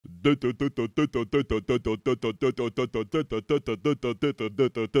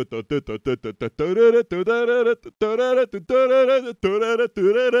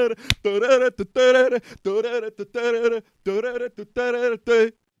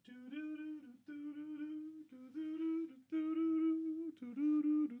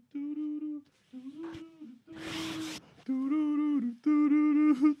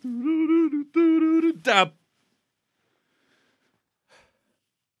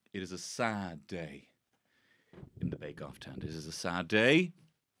It is a sad day in the Bake Off tent. It is a sad day.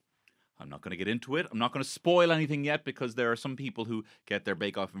 I'm not going to get into it. I'm not going to spoil anything yet because there are some people who get their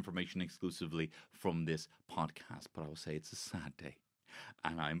Bake Off information exclusively from this podcast. But I will say it's a sad day.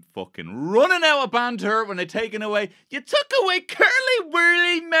 And I'm fucking running out of banter when they're taking away. You took away Curly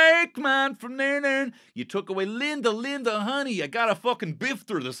Whirly Merrick, man, from there. You took away Linda, honey. I got a fucking biff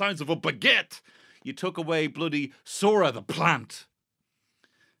through the size of a baguette. You took away bloody Sora the plant.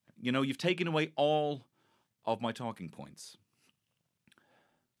 You know, you've taken away all of my talking points.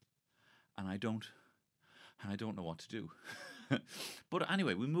 And I don't know what to do. But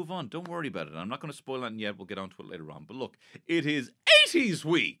anyway, we move on. Don't worry about it. I'm not going to spoil anything yet. We'll get onto it later on. But look, it is 80's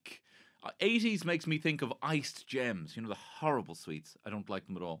week. 80's makes me think of iced gems. You know, the horrible sweets. I don't like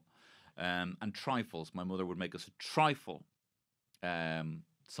them at all. And trifles. My mother would make us a trifle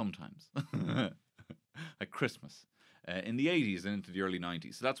sometimes. At Christmas. In the 80s and into the early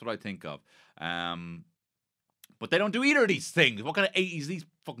 90s. So that's what I think of. But they don't do either of these things. What kind of 80s these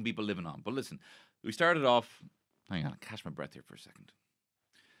fucking people living on? But listen, we started off... Hang on, I'll catch my breath here for a second.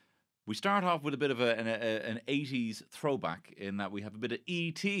 We start off with a bit of an 80s throwback in that we have a bit of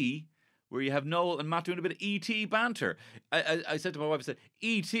E.T., where you have Noel and Matt doing a bit of E.T. banter. I said to my wife, I said,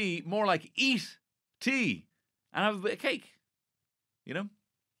 E.T., more like eat tea and have a bit of cake. You know?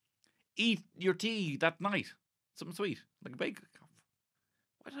 Eat your tea that night. Something sweet, like a bake.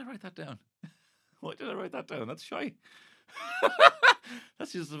 Why did I write that down? Why did I write that down? That's shy.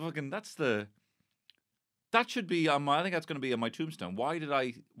 That's just the fucking, that should be on my, I think that's going to be on my tombstone. Why did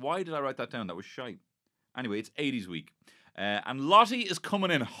I write that down? That was shite. Anyway, it's 80's week. And Lottie is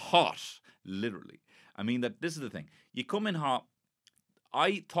coming in hot, literally. I mean, this is the thing. You come in hot.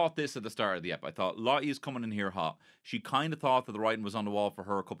 I thought this at the start of the ep. I thought Lottie is coming in here hot. She kind of thought that the writing was on the wall for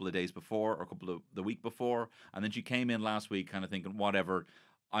her a couple of days before, or the week before. And then she came in last week kind of thinking, whatever,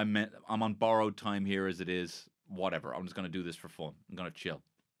 I'm on borrowed time here as it is. Whatever, I'm just going to do this for fun. I'm going to chill.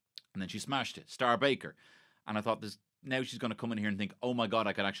 And then she smashed it. Star Baker. And I thought now she's going to come in here and think, oh my God,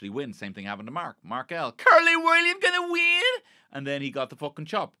 I could actually win. Same thing happened to Mark L. Curly William going to win. And then he got the fucking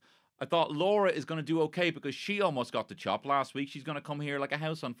chop. I thought Laura is going to do okay because she almost got the chop last week. She's going to come here like a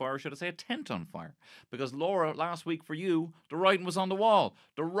house on fire, or should I say a tent on fire? Because Laura, last week for you, the writing was on the wall.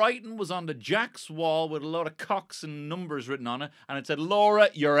 The writing was on the Jack's wall with a load of cocks and numbers written on it. And it said, Laura,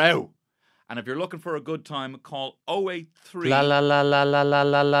 you're out. And if you're looking for a good time, call 083... La la la la la la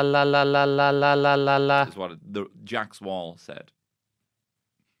la la la la la la la la la la. Is what the Jack's wall said.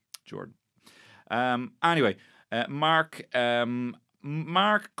 Jordan. Anyway,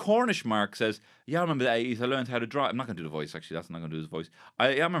 Cornish Mark says, yeah, I remember the 80s. I learned how to drive. I'm not going to do the voice, actually. That's not going to do his voice.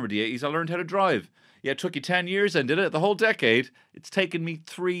 I remember the 80s. I learned how to drive. Yeah, it took you 10 years and did it? The whole decade? It's taken me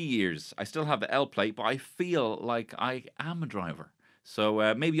 3 years. I still have the L plate, but I feel like I am a driver.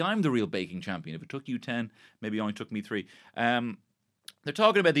 So maybe I'm the real baking champion. If it took you 10, maybe it only took me 3. They're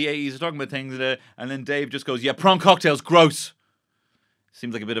talking about the 80s. They're talking about things. And then Dave just goes, yeah, prawn cocktails, gross.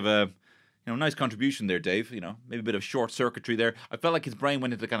 Seems like a bit of a... nice contribution there, Dave. Maybe a bit of short circuitry there. I felt like his brain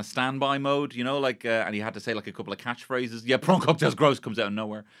went into kind of standby mode, and he had to say like a couple of catchphrases. Yeah, prawn cocktails gross comes out of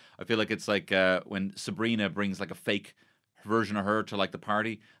nowhere. I feel like it's like when Sabrina brings like a fake version of her to like the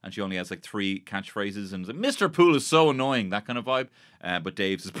party, and she only has like 3 catchphrases, and it's like, Mr. Poole is so annoying, that kind of vibe. But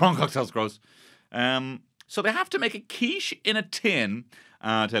Dave says prawn cocktails gross. So they have to make a quiche in a tin.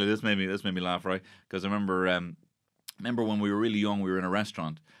 I tell you, this made me laugh, right? Because I remember when we were really young, we were in a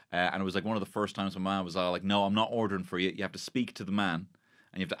restaurant. And it was like one of the first times my mom was all like, no, I'm not ordering for you. You have to speak to the man.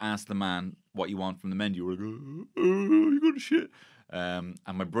 And you have to ask the man what you want from the menu. We're like, you're going to shit. And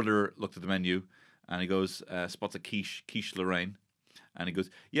my brother looked at the menu and he goes, spots a quiche Lorraine. And he goes,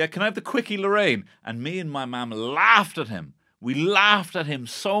 yeah, can I have the quickie Lorraine? And me and my mom laughed at him. We laughed at him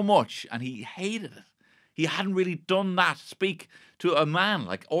so much. And he hated it. He hadn't really done that. Speak to a man,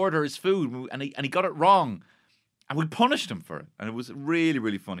 like order his food. And he got it wrong. And we punished him for it, and it was really,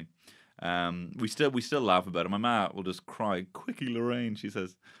 really funny. We still laugh about it. My ma will just cry, "Quickie Lorraine," she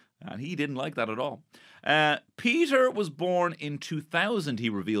says, and he didn't like that at all. Peter was born in 2000. He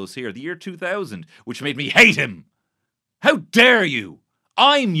reveals here, the year 2000, which made me hate him. How dare you?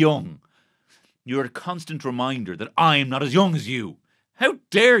 I'm young. You're a constant reminder that I'm not as young as you. How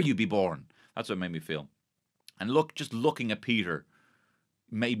dare you be born? That's what it made me feel. And look, just looking at Peter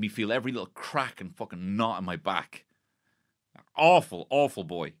made me feel every little crack and fucking knot in my back. Awful, awful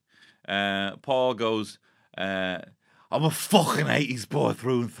boy. Paul goes, I'm a fucking 80s boy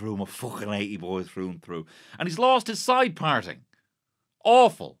through and through. I'm a fucking 80 boy through and through. And he's lost his side parting.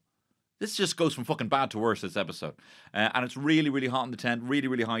 Awful. This just goes from fucking bad to worse, this episode. And it's really, really hot in the tent. Really,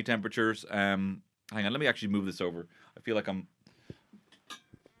 really high temperatures. Hang on, let me actually move this over. I feel like I'm...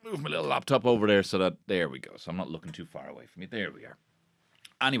 Move my little laptop over there so that... There we go. So I'm not looking too far away from me. There we are.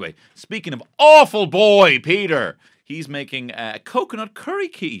 Anyway, speaking of awful boy, Peter, he's making a coconut curry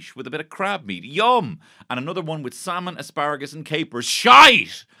quiche with a bit of crab meat. Yum! And another one with salmon, asparagus, and capers.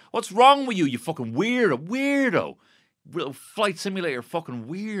 Shite! What's wrong with you, you fucking weirdo? Weirdo! Real flight simulator fucking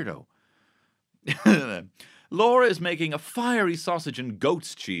weirdo. Laura is making a fiery sausage and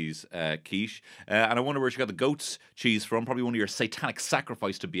goat's cheese quiche. And I wonder where she got the goat's cheese from. Probably one of your satanic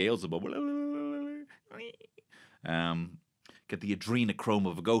sacrifice to Beelzebub. Get the adrenochrome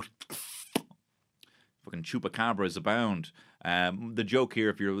of a goat. Fucking chupacabras abound. The joke here,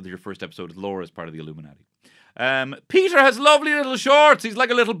 if you're with your first episode, is Laura is part of the Illuminati. Peter has lovely little shorts. He's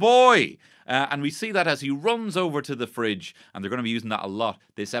like a little boy. And we see that as he runs over to the fridge, and they're going to be using that a lot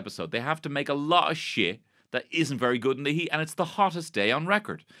this episode. They have to make a lot of shit that isn't very good in the heat, and it's the hottest day on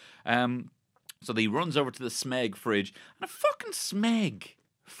record. So he runs over to the Smeg fridge, and a fucking Smeg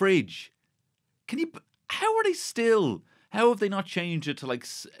fridge. How are they still... How have they not changed it to like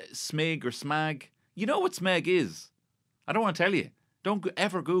Smig or Smag? You know what Smeg is. I don't want to tell you. Don't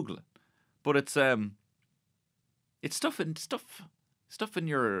ever Google it. But it's stuff in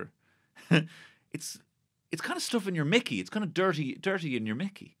your it's kind of stuff in your Mickey. It's kind of dirty in your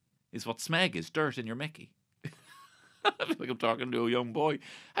Mickey. Is what Smeg is, dirt in your Mickey. I feel like I'm talking to a young boy.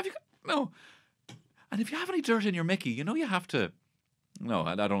 No. And if you have any dirt in your Mickey, you know you have to... No,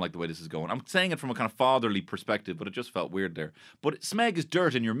 I don't like the way this is going. I'm saying it from a kind of fatherly perspective, but it just felt weird there. But Smeg is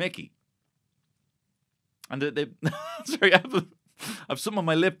dirt in your Mickey. And they sorry, I have something on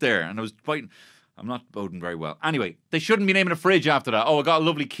my lip there, and I was biting. I'm not boding very well. Anyway, they shouldn't be naming a fridge after that. Oh, I got a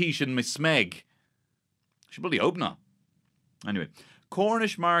lovely quiche in my Smeg. Should bloody hope not. Anyway,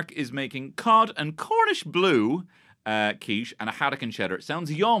 Cornish Mark is making cod and Cornish blue quiche and a haddock and cheddar.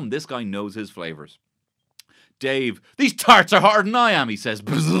 Sounds yum. This guy knows his flavours. Dave, these tarts are harder than I am, he says.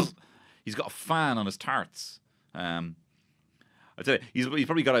 He's got a fan on his tarts. I tell you, he's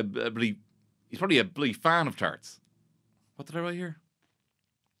probably got he's probably a bloody fan of tarts. What did I write here?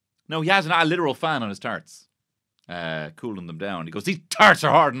 No, he has a literal fan on his tarts. Cooling them down. He goes, these tarts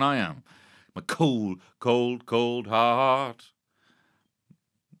are harder than I am. My cold, cold, cold heart.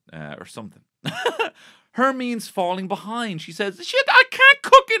 Or something. Hermine's falling behind. She says, shit, I can't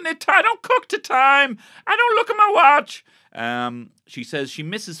cook in it. I don't cook to time. I don't look at my watch. She says she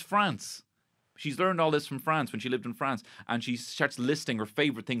misses France. She's learned all this from France when she lived in France. And she starts listing her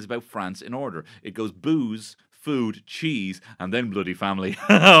favourite things about France in order. It goes booze, food, cheese, and then bloody family.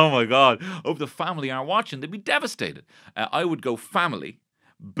 Oh my God. If the family aren't watching, they'd be devastated. I would go family,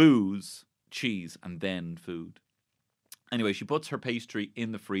 booze, cheese, and then food. Anyway, she puts her pastry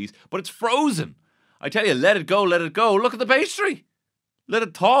in the freeze, but it's frozen. I tell you, let it go, let it go. Look at the pastry. Let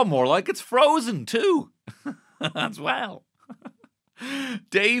it thaw more like it's frozen too. As well.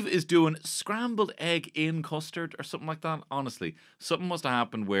 Dave is doing scrambled egg in custard or something like that. Honestly, something must have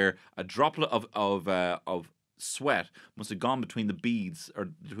happened where a droplet of sweat must have gone between the beads or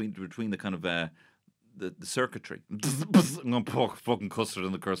between the kind of the circuitry. I'm going to pour fucking custard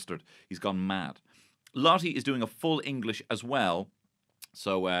in the custard. He's gone mad. Lottie is doing a full English as well.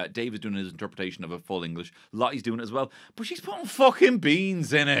 So Dave is doing his interpretation of a full English. Lottie's doing it as well. But she's putting fucking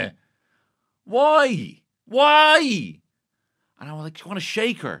beans in it. Why? Why? And I want to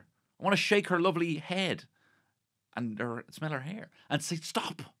shake her. I want to shake her lovely head and smell her hair and say,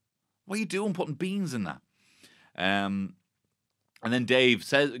 stop. What are you doing putting beans in that? And then Dave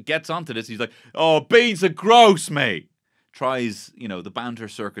gets onto this. He's like, oh, beans are gross, mate. Tries, the banter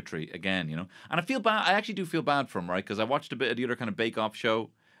circuitry again, And I feel bad. I actually do feel bad for him, right? Because I watched a bit of the other kind of Bake Off show,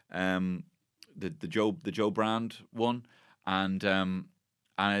 the Joe Brand one, and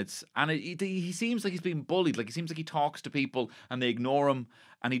he seems like he's being bullied. Like he seems like he talks to people and they ignore him,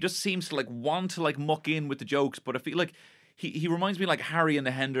 and he just seems to want to muck in with the jokes. But I feel like he reminds me like Harry and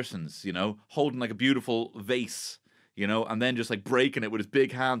the Hendersons, holding like a beautiful vase. And then just breaking it with his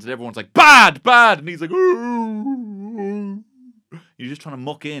big hands, and everyone's like, bad, and he's like, ooh. He's just trying to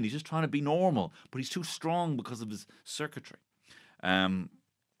muck in. He's just trying to be normal, but he's too strong because of his circuitry. I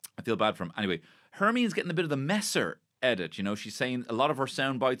feel bad for him. Anyway, Hermione's getting a bit of the Messer edit. She's saying a lot of her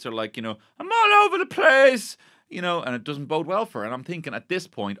sound bites are like, I'm all over the place. you know, and it doesn't bode well for her. And I'm thinking at this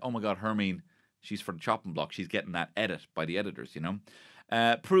point, oh my God, Hermine, she's for the chopping block. She's getting that edit by the editors, you know.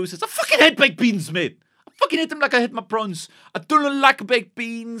 Prue says, I fucking hate baked beans, mate. I fucking hate them like I hate my prawns. I don't like baked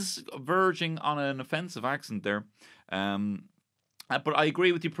beans. Verging on an offensive accent there. But I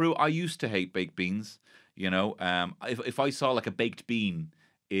agree with you, Prue. I used to hate baked beans. You know, if I saw like a baked bean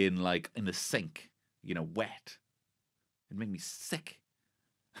in the sink, you know, wet, it'd make me sick.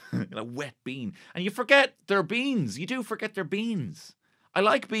 A wet bean. And you forget they're beans. You do forget they're beans. I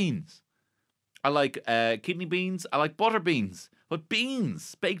like beans. I like kidney beans. I like butter beans. But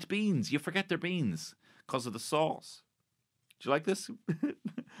beans, baked beans, you forget they're beans because of the sauce. Do you like this?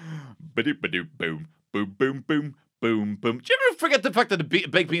 Ba-doop, boom, boom, boom, boom, boom, boom. Do you ever forget the fact that a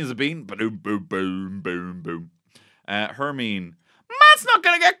baked bean is a bean? Ba-doom, boom, boom, boom, boom. Hermine, Matt's not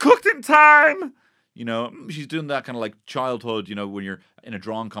going to get cooked in time. You know, she's doing that kind of like childhood, you know, when you're in a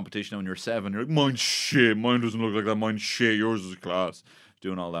drawing competition when you're 7. You're like, mine's shit. Mine doesn't look like that. Mine's shit. Yours is class.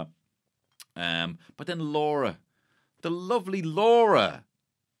 Doing all that. But then Laura, the lovely Laura,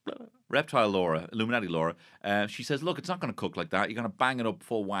 Reptile Laura, Illuminati Laura, she says, look, it's not going to cook like that. You're going to bang it up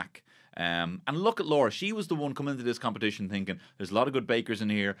full whack. And look at Laura. She was the one coming into this competition thinking, there's a lot of good bakers in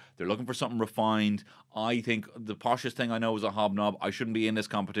here. They're looking for something refined. I think the poshest thing I know is a hobnob. I shouldn't be in this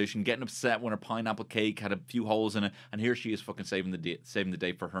competition. Getting upset when her pineapple cake had a few holes in it. And here she is fucking saving the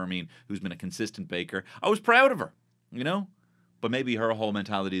day for Hermine, who's been a consistent baker. I was proud of her, you know. But maybe her whole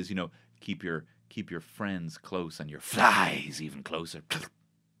mentality is, you know, keep your friends close and your flies even closer.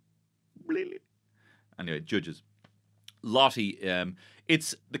 Anyway, judges. Lottie, the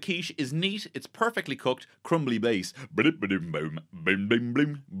quiche is neat, it's perfectly cooked, crumbly base, and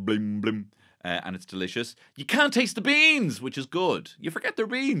it's delicious. You can't taste the beans, which is good. You forget they're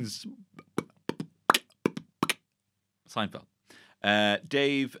beans. Seinfeld.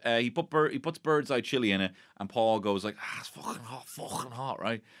 Dave, he puts bird's eye chili in it, and Paul goes like, it's fucking hot,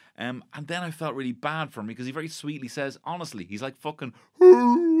 right? And then I felt really bad for him because he very sweetly says, honestly, he's like fucking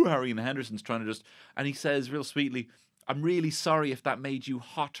Harry and Henderson's trying to and he says real sweetly, I'm really sorry if that made you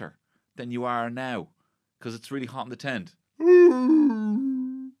hotter than you are now, because it's really hot in the tent.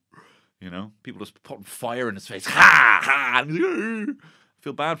 You know, people just putting fire in his face. I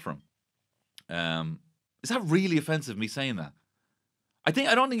feel bad for him. Is that really offensive, me saying that? I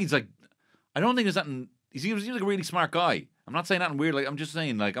don't think there's nothing. He seems like a really smart guy. I'm not saying that in weird. Like I'm just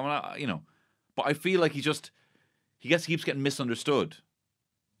saying, like I'm not, you know. But I feel like he keeps getting misunderstood.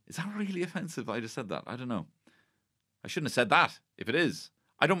 Is that really offensive? I just said that. I don't know. I shouldn't have said that. If it is,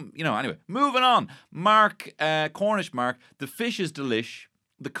 I don't. You know. Anyway, moving on. Mark, Cornish Mark. The fish is delish.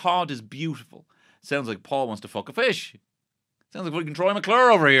 The cod is beautiful. Sounds like Paul wants to fuck a fish. Sounds like fucking Troy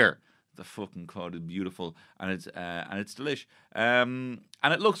McClure over here. The fucking cod is beautiful and it's delish. And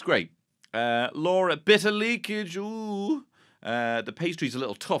it looks great. Laura, bit of leakage. Ooh. The pastry's a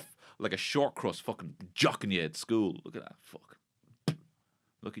little tough, like a short crust fucking jocking you at school. Look at that. Fuck.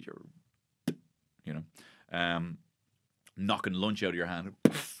 Look at your, you know, knocking lunch out of your hand.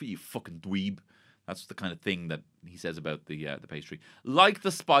 You fucking dweeb. That's the kind of thing that he says about the pastry. Like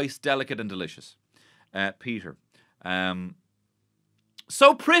the spice, delicate and delicious. Peter.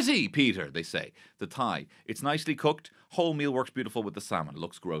 So pretty, Peter, they say. The Thai. It's nicely cooked. Whole meal works beautiful with the salmon.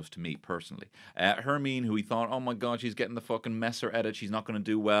 Looks gross to me, personally. Hermine, who he thought, oh my God, she's getting the fucking messer edit. She's not going to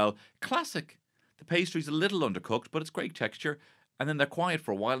do well. Classic. The pastry's a little undercooked, but it's great texture. And then they're quiet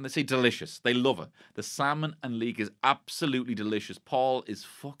for a while and they say delicious. They love it. The salmon and leek is absolutely delicious. Paul is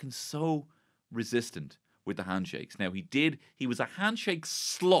fucking so resistant with the handshakes. Now, he was a handshake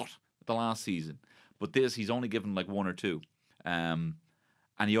slut the last season. But he's only given like 1 or 2. And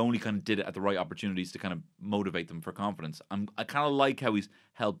he only kind of did it at the right opportunities to kind of motivate them for confidence. I kind of like how he's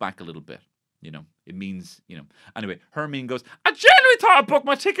held back a little bit. You know, it means, you know. Anyway, Hermine goes, I genuinely thought I booked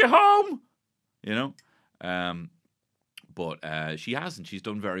my ticket home. You know? But she hasn't. She's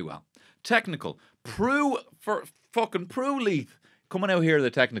done very well. Technical. Prue Leith. Coming out here,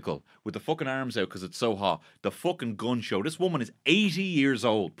 the technical, with the fucking arms out because it's so hot. The fucking gun show. This woman is 80 years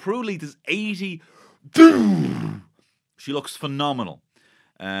old. Prue Leith is 80. She looks phenomenal.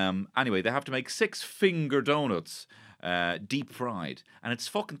 Anyway, they have to make 6-finger donuts, deep fried, and it's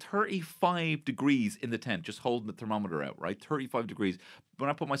fucking 35 degrees in the tent, just holding the thermometer out, right? 35 degrees.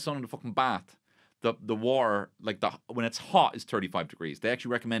 When I put my son in the fucking bath, the water, when it's hot, is 35 degrees. They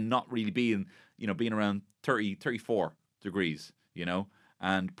actually recommend not really being around 30, 34 degrees, you know,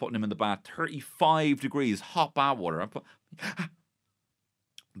 and putting him in the bath, 35 degrees, hot bath water.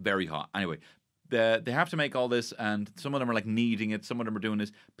 Very hot. Anyway. They have to make all this, and some of them are like kneading it. Some of them are doing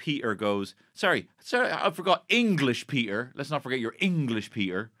this. Peter goes, sorry, I forgot English Peter. Let's not forget your English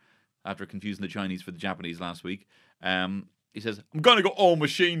Peter. after confusing the Chinese for the Japanese last week. He says, I'm going to go all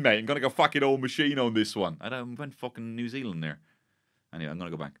machine, mate. I'm going to go fucking all machine on this one. I went fucking New Zealand there. Anyway, I'm going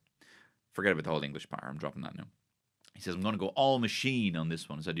to go back. Forget about the whole English part. I'm dropping that now. He says, I'm going to go all machine on this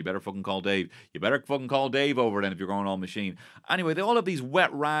one. I said, you better fucking call Dave. You better fucking call Dave over then if you're going all machine. Anyway, they all have these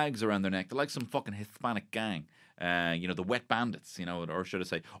wet rags around their neck. They're like some fucking Hispanic gang. The wet bandits, or should I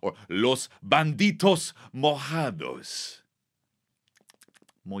say, or Los Banditos Mojados.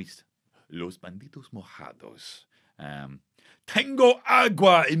 Moist. Los Banditos Mojados. Tengo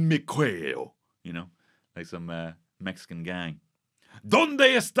agua en mi cuello. Like some Mexican gang.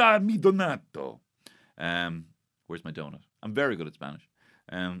 ¿Dónde está mi donato? Where's my donut? I'm very good at Spanish.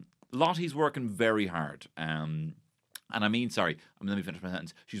 Lottie's working very hard. Let me finish my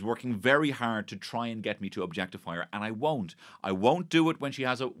sentence. She's working very hard to try and get me to objectify her, and I won't. I won't do it when she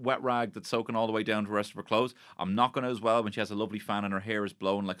has a wet rag that's soaking all the way down to the rest of her clothes. I'm not going to as well when she has a lovely fan and her hair is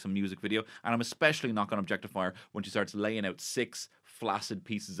blowing like some music video, and I'm especially not going to objectify her when she starts laying out 6 flaccid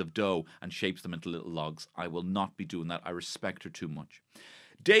pieces of dough and shapes them into little logs. I will not be doing that. I respect her too much.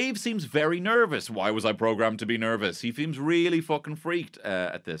 Dave seems very nervous. Why was I programmed to be nervous? He seems really fucking freaked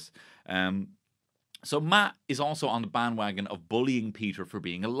at this. So Matt is also on the bandwagon of bullying Peter for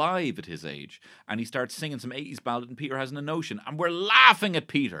being alive at his age. And he starts singing some 80s ballad and Peter has no notion. And we're laughing at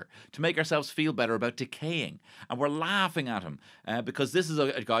Peter to make ourselves feel better about decaying. And we're laughing at him because this is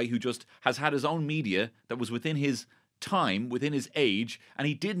a guy who just has had his own media that was within his time, within his age. And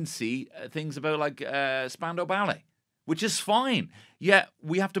he didn't see things about like Spandau Ballet, which is fine. Yet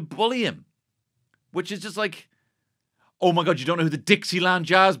we have to bully him, which is just like... Oh my God, you don't know who the Dixieland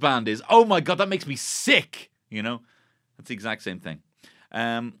Jazz Band is? Oh my God, that makes me sick. That's the exact same thing.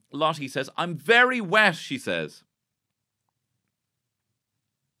 Lottie says, I'm very wet, she says.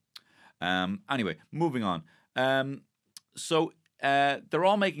 Anyway, moving on. So they're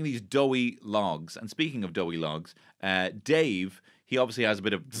all making these doughy logs. And speaking of doughy logs, Dave... He obviously has a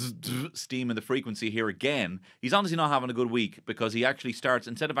bit of steam in the frequency here again. He's honestly not having a good week because he actually starts,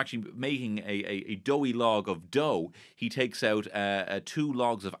 instead of actually making a doughy log of dough, he takes out 2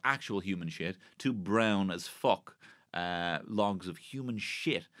 logs of actual human shit, 2 brown as fuck logs of human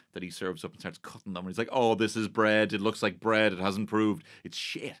shit that he serves up and starts cutting them. And he's like, oh, this is bread. It looks like bread. It hasn't proved. It's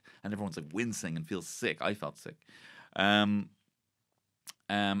shit. And everyone's like wincing and feels sick. I felt sick. Anyway,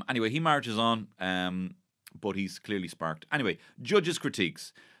 he marches on. But he's clearly sparked. Anyway, judges'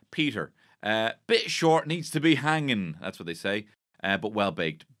 critiques. Peter, bit short, needs to be hanging. That's what they say. But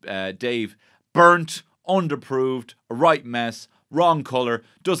well-baked. Dave, burnt, underproved, a right mess, wrong colour,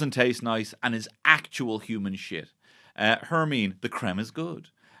 doesn't taste nice, and is actual human shit. Hermine, the creme is good.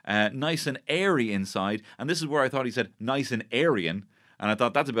 Nice and airy inside. And this is where I thought he said nice and Aryan. And I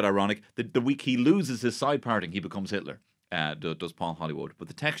thought that's a bit ironic. The week he loses his side parting, he becomes Hitler. Does Paul Hollywood. But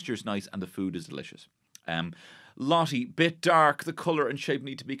the texture's nice and the food is delicious. Lottie, bit dark. The colour and shape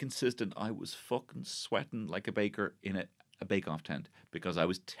need to be consistent. I was fucking sweating like a baker in a bake-off tent because I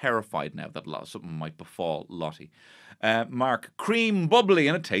was terrified now that something might befall Lottie. Mark, cream, bubbly,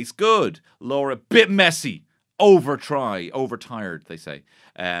 and it tastes good. Laura, bit messy. Overtired, they say.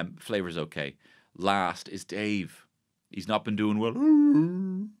 Flavour's okay. Last is Dave. He's not been doing well.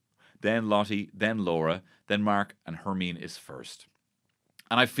 Then Lottie, then Laura, then Mark, and Hermine is first.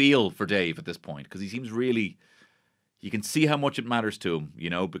 And I feel for Dave at this point because he seems really... You can see how much it matters to him,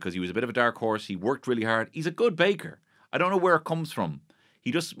 because he was a bit of a dark horse. He worked really hard. He's a good baker. I don't know where it comes from.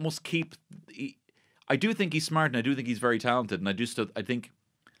 He just must keep... I do think he's smart and I do think he's very talented. And I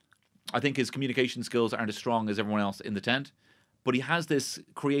think his communication skills aren't as strong as everyone else in the tent. But he has this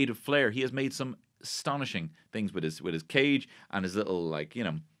creative flair. He has made some astonishing things with his cage and his little,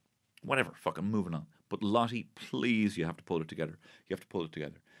 whatever. Fucking moving on. But Lottie, please, you have to pull it together. You have to pull it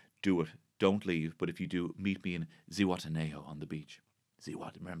together. Do it. Don't leave. But if you do, meet me in Zihuatanejo on the beach.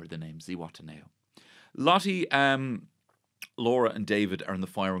 Remember the name, Zihuatanejo. Lottie, Laura and David are in the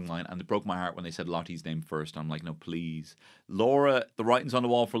firing line, and it broke my heart when they said Lottie's name first. I'm like, no, please. Laura, the writing's on the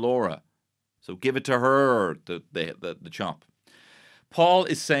wall for Laura. So give it to her, the chop. Paul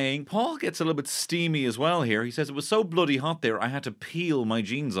gets a little bit steamy as well here. He says, it was so bloody hot there, I had to peel my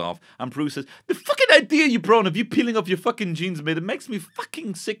jeans off. And Prue says, the fucking idea, you prawn, of you peeling off your fucking jeans, mate, it makes me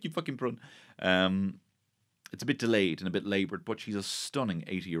fucking sick, you fucking prawn. It's a bit delayed and a bit laboured, but she's a stunning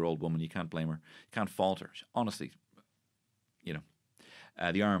 80-year-old woman. You can't blame her. You can't fault her. Honestly,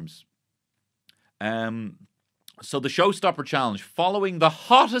 the arms. So the Showstopper Challenge, following the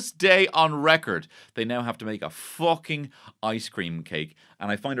hottest day on record, they now have to make a fucking ice cream cake.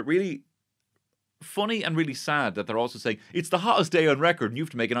 And I find it really funny and really sad that they're also saying, it's the hottest day on record and you have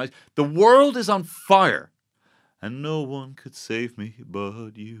to make an ice... The world is on fire. And no one could save me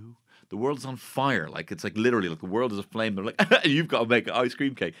but you. The world is on fire. Like, it's like literally, like the world is aflame. They're like, you've got to make an ice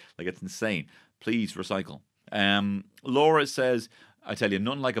cream cake. Like, it's insane. Please recycle. Laura says, I tell you,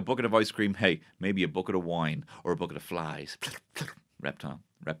 nothing like a bucket of ice cream. Hey, maybe a bucket of wine or a bucket of flies. Reptile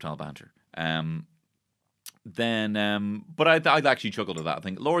banter. But I'd actually chuckle to that. I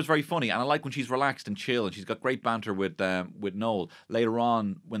think Laura's very funny, and I like when she's relaxed and chill, and she's got great banter with Noel. Later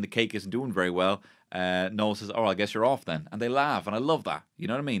on, when the cake isn't doing very well, Noel says, "Oh, I guess you're off then," and they laugh, and I love that. You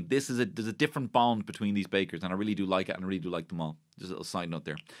know what I mean? There's a different bond between these bakers, and I really do like it, and I really do like them all. Just a little side note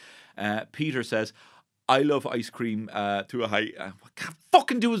there. Peter says, "I love ice cream to a high." I can't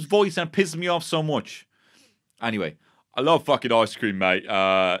fucking do his voice, and it pisses me off so much. Anyway. I love fucking ice cream, mate.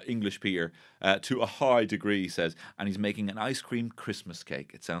 English Peter, to a high degree, he says. And he's making an ice cream Christmas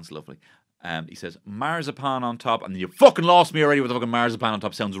cake. It sounds lovely. He says, marzipan on top. And you fucking lost me already with the fucking marzipan on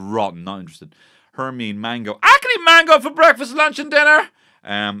top. Sounds rotten. Not interested. Hermine, mango. I can eat mango for breakfast, lunch, and dinner.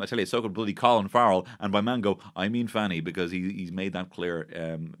 I tell you, so could bloody Colin Farrell. And by mango, I mean Fanny, because he's made that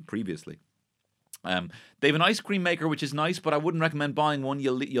clear previously. They have an ice cream maker, which is nice, but I wouldn't recommend buying one.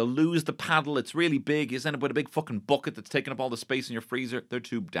 You'll lose the paddle. It's really big. You end up with a big fucking bucket that's taking up all the space in your freezer. They're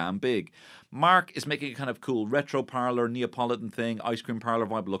too damn big. Mark is making a kind of cool retro parlor, Neapolitan thing, ice cream parlor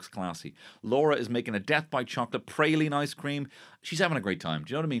vibe. Looks classy. Laura is making a Death by Chocolate praline ice cream. She's having a great time.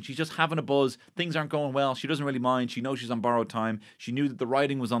 Do you know what I mean? She's just having a buzz. Things aren't going well. She doesn't really mind. She knows she's on borrowed time. She knew that the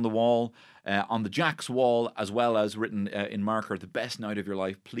writing was on the wall, on the Jack's wall, as well as written in marker, the best night of your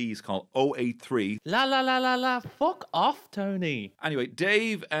life. Please call 083. La la la la la. Fuck off, Tony. Anyway,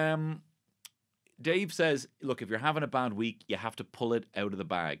 Dave says, look, if you're having a bad week, you have to pull it out of the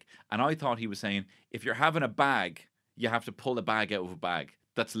bag. And I thought he was saying, if you're having a bag, you have to pull a bag out of a bag.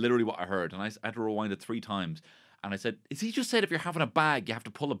 That's literally what I heard. And I had to rewind it 3 times. And I said, is he just said if you're having a bag, you have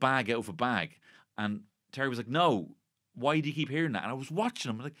to pull a bag out of a bag? And Terry was like, no. Why do you keep hearing that? And I was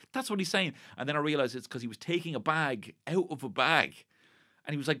watching him. I'm like, that's what he's saying. And then I realized it's because he was taking a bag out of a bag.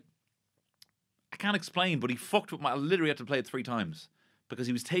 And he was like, I can't explain, but he fucked with my... I literally had to play it 3 times. Because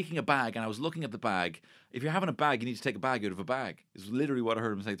he was taking a bag, and I was looking at the bag. If you're having a bag, you need to take a bag out of a bag. It's literally what I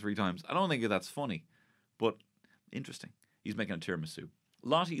heard him say 3 times. I don't think that's funny, but interesting. He's making a tiramisu.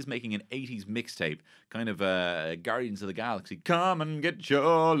 Lottie is making an 80s mixtape, kind of Guardians of the Galaxy, come and get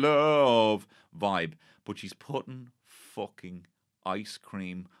your love vibe. But she's putting fucking ice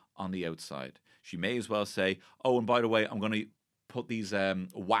cream on the outside. She may as well say, oh, and by the way, I'm going to put these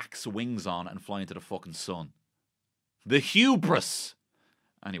wax wings on and fly into the fucking sun. The hubris!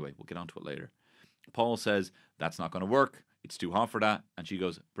 Anyway, we'll get onto it later. Paul says, that's not going to work. It's too hot for that. And she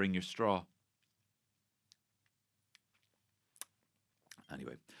goes, bring your straw.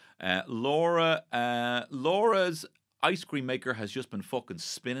 Anyway, Laura's ice cream maker has just been fucking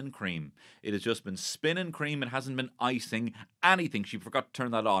spinning cream. It has just been spinning cream. It hasn't been icing anything. She forgot to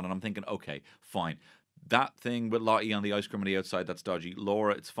turn that on. And I'm thinking, okay, fine. That thing with Lottie on the ice cream on the outside, that's dodgy.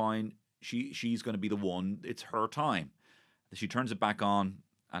 Laura, it's fine. She's going to be the one. It's her time. She turns it back on,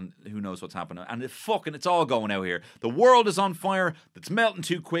 and who knows what's happening. And it's all going out here. The world is on fire. It's melting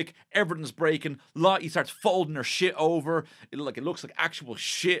too quick. Everything's breaking. Lottie starts folding her shit over. It looks like actual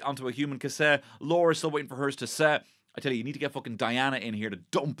shit onto a human cassette. Laura's still waiting for hers to set. I tell you need to get fucking Diana in here to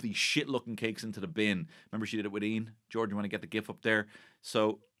dump these shit-looking cakes into the bin. Remember she did it with Ian? Jordan, you want to get the gif up there?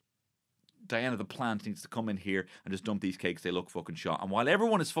 So Diana the plant needs to come in here and just dump these cakes. They look fucking shot. And while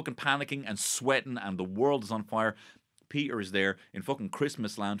everyone is fucking panicking and sweating and the world is on fire, Peter is there in fucking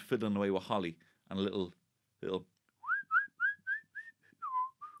Christmas land fiddling away with Holly and a little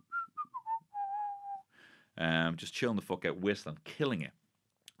just chilling the fuck out, whistling, killing it.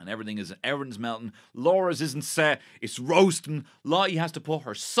 And everything's melting. Laura's isn't set. It's roasting. Lottie has to put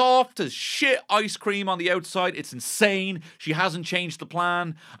her soft as shit ice cream on the outside. It's insane. She hasn't changed the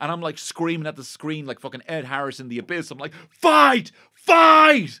plan. And I'm like screaming at the screen like fucking Ed Harris in The Abyss. I'm like, fight!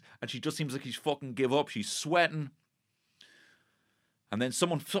 Fight! And she just seems like she's fucking give up. She's sweating. And then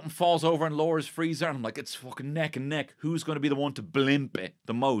something falls over in Laura's freezer, and I'm like, it's fucking neck and neck. Who's going to be the one to blimp it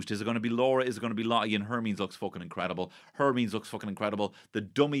the most? Is it going to be Laura? Is it going to be Lottie? And Hermines looks fucking incredible. Hermines looks fucking incredible. The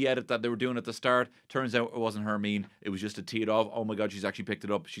dummy edit that they were doing at the start, turns out it wasn't Hermine. It was just a tee it off. Oh my God, she's actually picked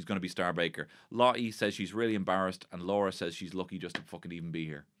it up. She's going to be Star Baker. Lottie says she's really embarrassed, and Laura says she's lucky just to fucking even be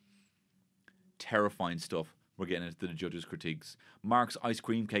here. Terrifying stuff. We're getting into the judges' critiques. Mark's ice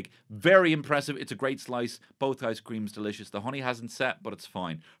cream cake, very impressive. It's a great slice. Both ice creams delicious. The honey hasn't set, but it's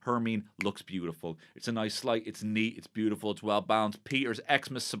fine. Hermine looks beautiful. It's a nice slice. It's neat. It's beautiful. It's well balanced. Peter's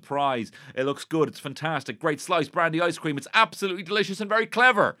Xmas surprise. It looks good. It's fantastic. Great slice. Brandy ice cream. It's absolutely delicious and very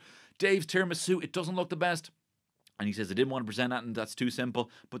clever. Dave's tiramisu. It doesn't look the best. And he says, I didn't want to present that, and that's too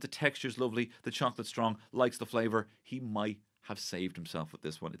simple. But the texture's lovely. The chocolate's strong. Likes the flavour. He might have saved himself with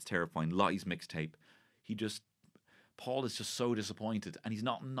this one. It's terrifying. Lottie's mixtape. Paul is just so disappointed, and he's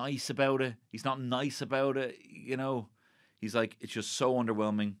not nice about it. He's like, it's just so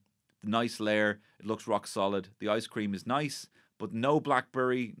underwhelming. The nice layer, it looks rock solid. The ice cream is nice, but no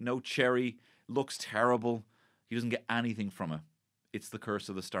blackberry, no cherry. Looks terrible. He doesn't get anything from it. It's the curse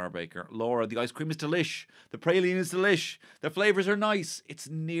of the Star Baker. Laura, the ice cream is delish. The praline is delish. The flavours are nice. It's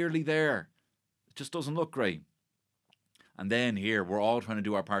nearly there. It just doesn't look great. And then here, we're all trying to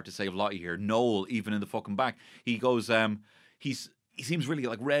do our part to save Lottie here. Noel, even in the fucking back, he goes, he seems really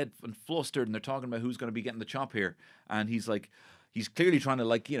like red and flustered, and they're talking about who's going to be getting the chop here. And he's like, he's clearly trying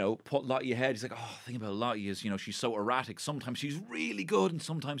to put Lottie ahead. He's like, oh, the thing about Lottie is, she's so erratic. Sometimes she's really good and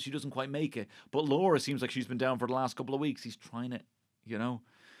sometimes she doesn't quite make it. But Laura seems like she's been down for the last couple of weeks. He's trying it,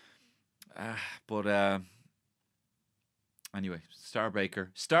 Anyway, Star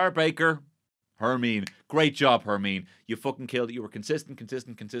Baker. Hermine, great job, Hermine. You fucking killed it. You were consistent.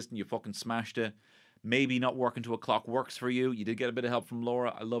 You fucking smashed it. Maybe not working to a clock works for you. You did get a bit of help from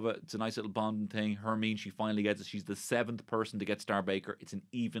Laura. I love it. It's a nice little bonding thing. Hermine, she finally gets it. She's the 7th person to get Star Baker. It's an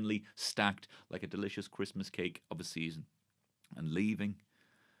evenly stacked, like a delicious Christmas cake of a season. And leaving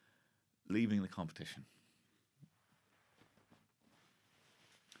the competition.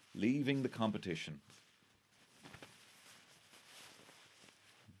 Leaving the competition.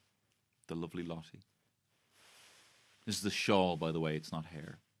 The lovely Lottie. This is the shawl, by the way. It's not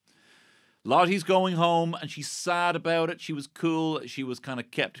hair. Lottie's going home, and she's sad about it. She was cool. She was kind of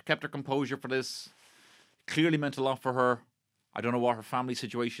kept her composure for this. Clearly meant a lot for her. I don't know what her family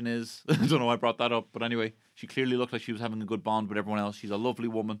situation is. I don't know why I brought that up. But anyway, she clearly looked like she was having a good bond with everyone else. She's a lovely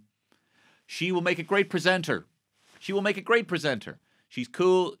woman. She will make a great presenter. She's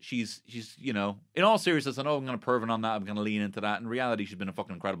cool. She's in all seriousness, I know I'm going to pervert on that. I'm going to lean into that. In reality, she's been a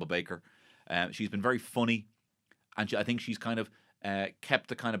fucking incredible baker. She's been very funny. And I think she's kind of kept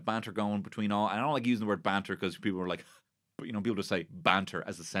the kind of banter going between all. And I don't like using the word banter because people are like, people just say banter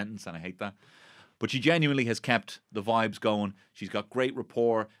as a sentence, and I hate that. But she genuinely has kept the vibes going. She's got great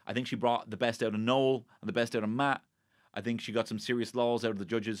rapport. I think she brought the best out of Noel and the best out of Matt. I think she got some serious laws out of the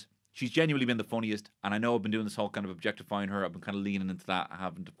judges. She's genuinely been the funniest. And I know I've been doing this whole kind of objectifying her. I've been kind of leaning into that. I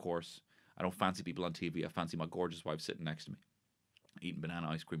haven't, of course. I don't fancy people on TV. I fancy my gorgeous wife sitting next to me, eating banana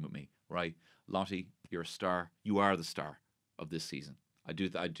ice cream with me. Right? Lottie, you're a star. You are the star of this season. I do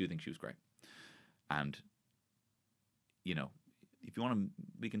think she was great. And, if you want to,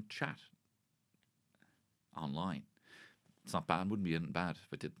 we can chat online. It's not bad. It wouldn't be bad if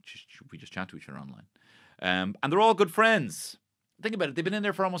we just chat to each other online. And they're all good friends. Think about it. They've been in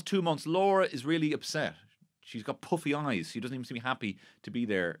there for almost 2 months. Laura is really upset. She's got puffy eyes. She doesn't even seem happy to be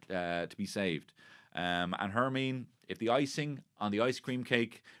there to be saved. And Hermine, if the icing on the ice cream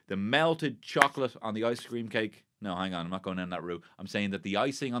cake, the melted chocolate on the ice cream cake. No, hang on. I'm not going down that route. I'm saying that the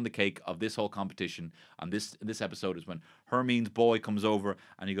icing on the cake of this whole competition on this episode is when Hermine's boy comes over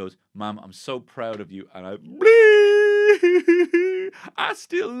and he goes, "Mom, I'm so proud of you." And I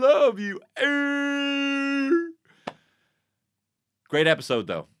still love you. Great episode,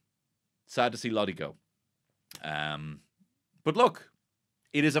 though. Sad to see Lottie go. But look,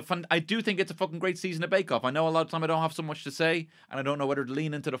 it is I do think it's a fucking great season of Bake Off. I know a lot of time I don't have so much to say, and I don't know whether to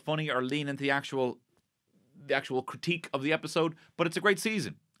lean into the funny or lean into the actual critique of the episode, but it's a great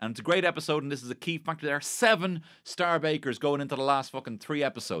season. And it's a great episode, and this is a key factor. There are 7 Star Bakers going into the last fucking 3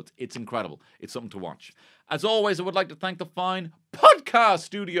 episodes. It's incredible. It's something to watch. As always, I would like to thank the fine podcast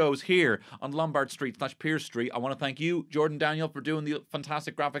studios here on Lombard Street / Pierce Street. I want to thank you, Jordan Daniel, for doing the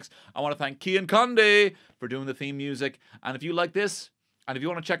fantastic graphics. I want to thank Cian Conde for doing the theme music. And if you like this, and if you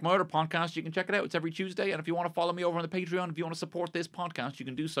want to check my other podcast, you can check it out. It's every Tuesday. And if you want to follow me over on the Patreon, if you want to support this podcast, you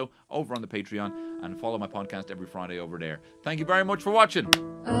can do so over on the Patreon and follow my podcast every Friday over there. Thank you very much for watching.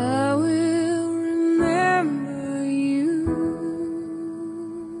 I will remember